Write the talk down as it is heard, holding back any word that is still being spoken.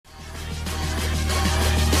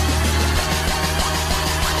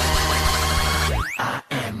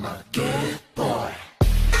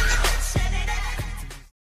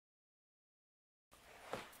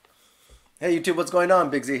Hey YouTube, what's going on?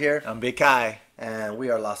 Big Z here. I'm Big Kai. And we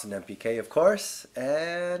are Lost in MPK, of course.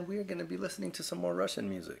 And we are going to be listening to some more Russian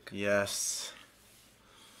music. Yes.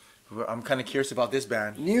 I'm kind of curious about this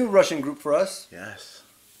band. New Russian group for us. Yes.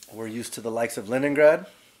 We're used to the likes of Leningrad,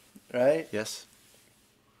 right? Yes.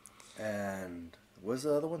 And what was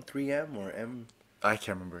the other one? 3M or M? I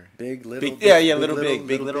can't remember. Big, little? Big, yeah, little, big.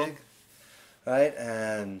 Big, little. Big. Right?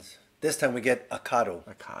 And this time we get Akado.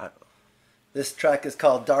 Akado. This track is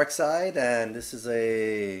called Darkside, and this is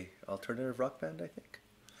a alternative rock band, I think.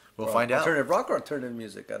 We'll find out. Alternative rock or alternative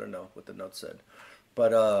music? I don't know what the note said.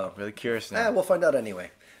 But I'm really curious now. we'll find out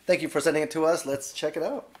anyway. Thank you for sending it to us. Let's check it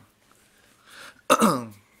out.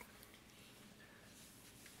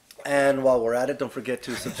 And while we're at it, don't forget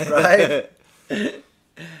to subscribe and hit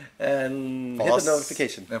the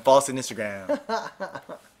notification. And follow us on Instagram.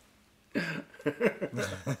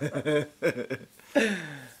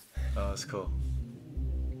 Oh, that's cool.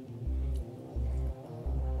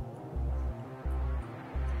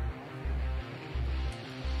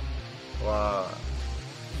 Wow.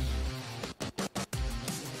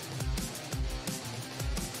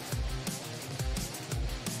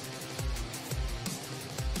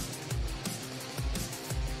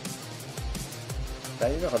 Now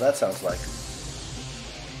you know how that sounds like.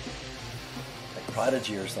 Like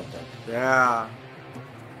Prodigy or something. Yeah.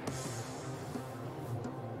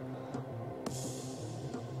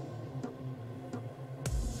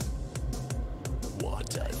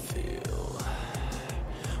 What I feel,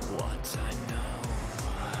 what I know,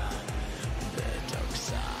 the dark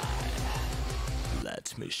side,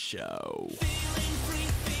 let me show. Feeling free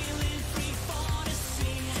for the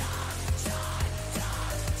sea. Feel inside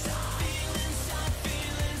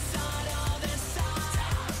of the side.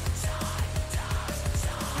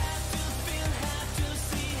 Have to feel, have to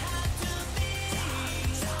see, have to be.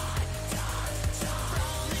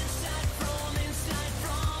 From inside,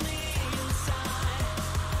 from the inside.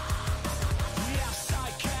 Yes,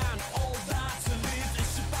 I can. All that to live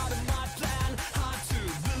is a part of my plan. Hard to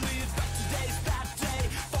believe, but today's that day.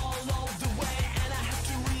 Follow the way, and I have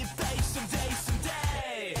to repay someday.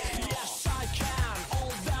 Yes, I can.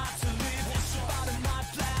 All that to live is a part of my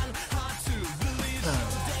plan. Hard to believe,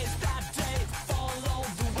 today's that day. Follow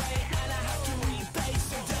the way, and I have to repay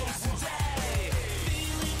someday.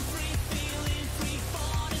 Feeling free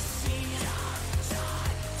for the sea. Feel inside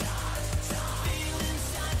of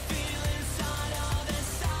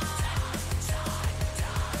the side.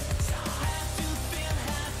 Have to feel,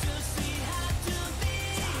 have to see, have to be.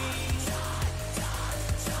 From inside,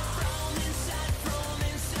 from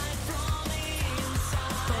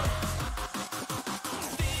the inside. Feeling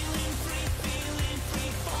free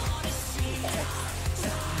for the sea.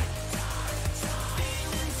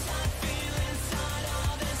 Feel inside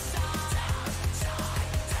of the side.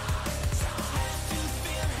 Have to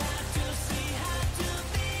feel, have to see, have to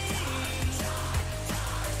be.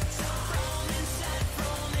 From inside,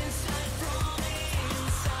 from the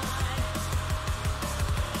inside.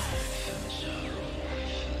 Feeling sorrow,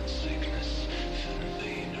 feeling sickness, feeling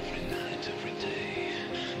pain every night, every day.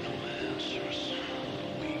 No answers, no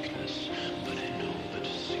weakness, but I know that to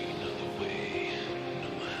see another way. No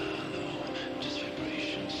hollow, just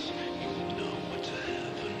vibrations. You will know what to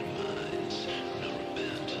have on your minds. No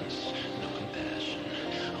repentance, no compassion.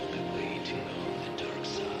 I'll be waiting on the dark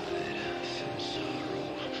side. Feeling sorrow,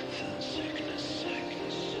 feeling sickness.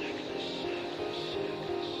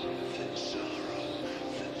 Feeling sorrow,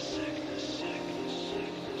 feeling sickness.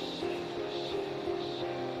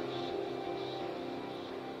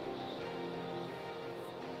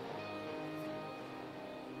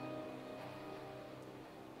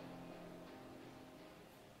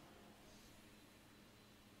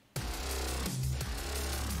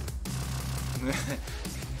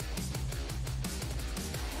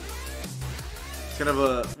 It's kind of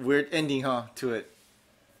a weird ending, huh, to it.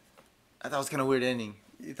 I thought it was kind of weird ending.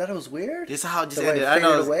 You thought it was weird? This is how it just The way ended. it I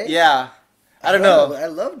know. faded away? Yeah. I don't know. I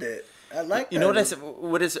loved it. I like that. You know what I said?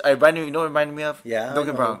 What is? I reminded me. You know what it reminded me of? Yeah, Don't I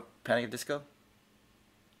get me know. wrong. Panic at Disco.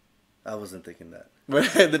 I wasn't thinking that.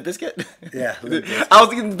 The biscuit. Yeah, Limp Bizkit. I was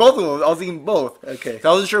thinking both of them. I was thinking both. Okay. So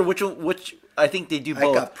I wasn't sure which. I think they do I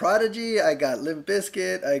both. got Prodigy, I got Limp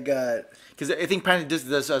Bizkit, I got... Because I think Panic does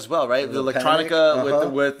this as well, right? The Panic,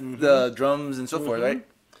 electronica with the drums and so forth, right?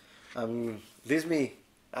 Leaves me...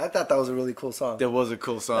 I thought that was a really cool song. That was a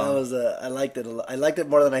cool song. That was I liked it a lot. I liked it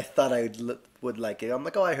more than I thought I would like it. I'm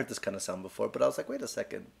like, oh, I heard this kind of sound before, but I was like, wait a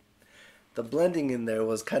second. The blending in there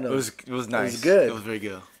was kind of... It was nice. It was good. It was very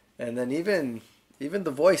good. And then even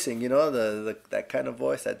the voicing, you know, the that kind of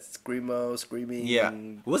voice, that screaming. Yeah.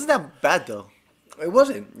 It wasn't that bad, though. It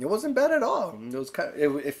wasn't. It wasn't bad at all. It was kind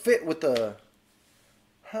of, it fit with the.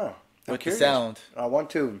 Huh. I'm With the curious. sound. I want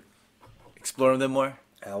to. Explore them more.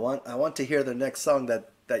 I want to hear the next song that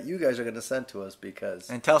you guys are gonna send to us because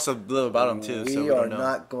And tell us a little about them too. we so we are don't know.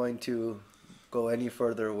 not going to go any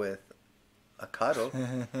further with Akado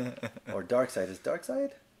or Darkside. Is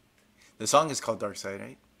Darkside? The song is called Darkside,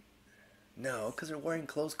 right? No, because they're wearing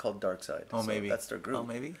clothes called Darkside. Oh, so maybe. that's their group. Oh,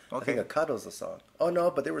 maybe. I Okay. think Akado's the song. Oh no,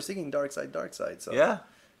 but they were singing Darkside, Darkside. So Yeah.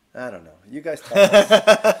 I don't know. You guys tell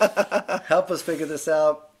us. Help us figure this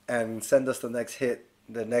out and send us the next hit,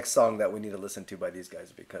 the next song that we need to listen to by these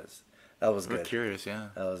guys because that was We're good. curious, yeah.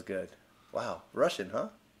 That was good. Wow, Russian, huh?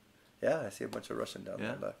 Yeah, I see a bunch of Russian down Yeah.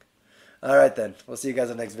 there. Look. All right then. We'll see you guys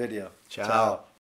in the next video. Ciao.